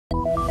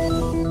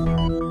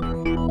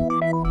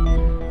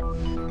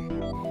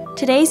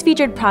Today's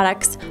featured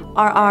products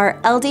are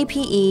our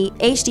LDPE,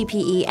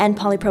 HDPE, and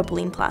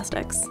polypropylene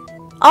plastics.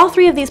 All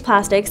three of these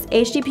plastics,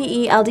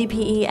 HDPE,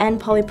 LDPE,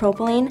 and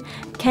polypropylene,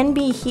 can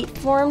be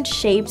heat-formed,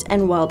 shaped,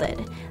 and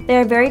welded. They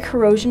are very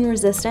corrosion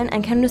resistant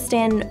and can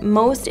withstand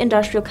most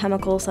industrial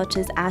chemicals such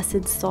as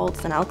acids,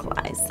 salts, and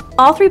alkalis.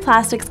 All three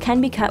plastics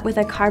can be cut with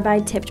a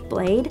carbide-tipped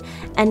blade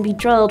and be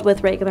drilled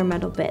with regular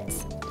metal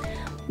bits.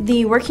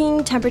 The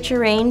working temperature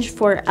range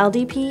for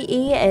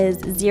LDPE is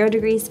 0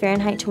 degrees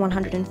Fahrenheit to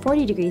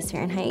 140 degrees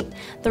Fahrenheit.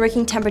 The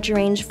working temperature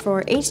range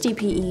for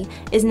HDPE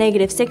is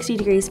 -60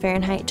 degrees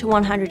Fahrenheit to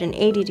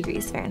 180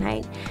 degrees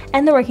Fahrenheit.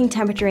 And the working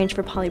temperature range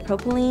for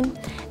polypropylene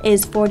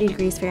is 40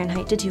 degrees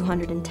Fahrenheit to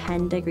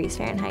 210 degrees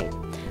Fahrenheit.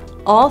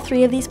 All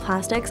three of these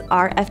plastics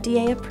are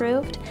FDA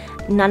approved.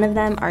 None of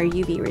them are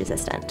UV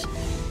resistant.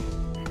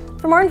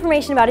 For more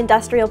information about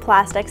industrial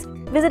plastics,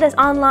 visit us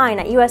online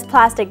at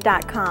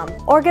usplastic.com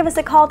or give us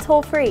a call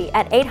toll-free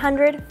at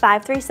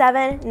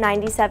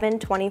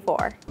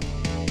 800-537-9724.